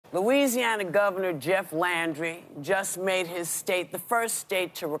Louisiana Governor Jeff Landry just made his state the first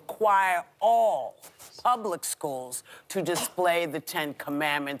state to require all public schools to display the Ten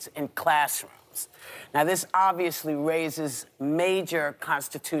Commandments in classrooms. Now, this obviously raises major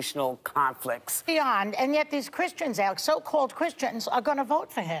constitutional conflicts. Beyond, and yet these Christians, Alex, so-called Christians, are going to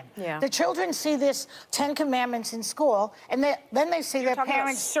vote for him. Yeah. The children see this Ten Commandments in school, and then they see their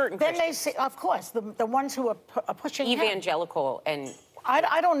parents. Certain then Christians. they see, of course, the ones who are pushing evangelical him. and.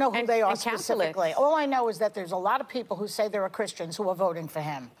 I don't know who they are and specifically. All I know is that there's a lot of people who say there are Christians who are voting for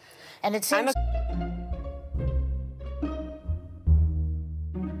him. And it seems...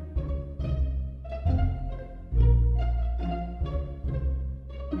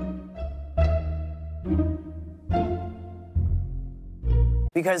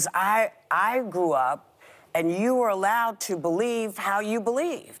 Because I grew up and you were allowed to believe how you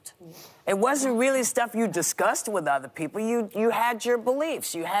believed. It wasn't really stuff you discussed with other people. You had your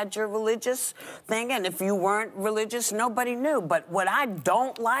beliefs. You had your religious thing, and if you weren't religious, nobody knew. But what I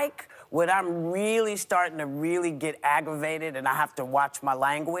don't like, what I'm really starting to really get aggravated, and I have to watch my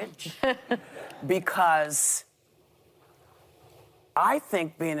language, because I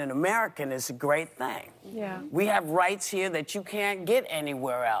think being an American is a great thing. Yeah. We have rights here that you can't get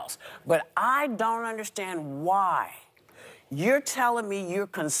anywhere else. But I don't understand why. You're telling me you're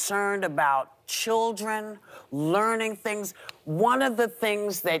concerned about children learning things. One of the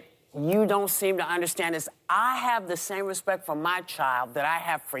things that you don't seem to understand is I have the same respect for my child that I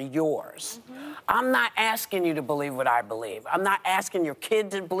have for yours. Mm-hmm. I'm not asking you to believe what I believe. I'm not asking your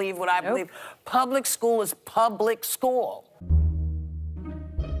kid to believe what I believe. Public school is public school.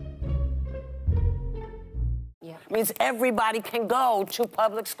 Yeah. It means everybody can go to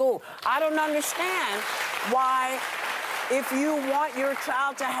public school. I don't understand why, if you want your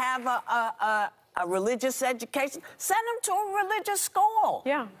child to have a religious education, send them to a religious school.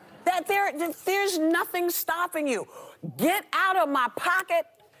 Yeah. There's nothing stopping you. Get out of my pocket.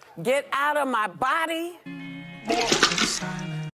 Get out of my body.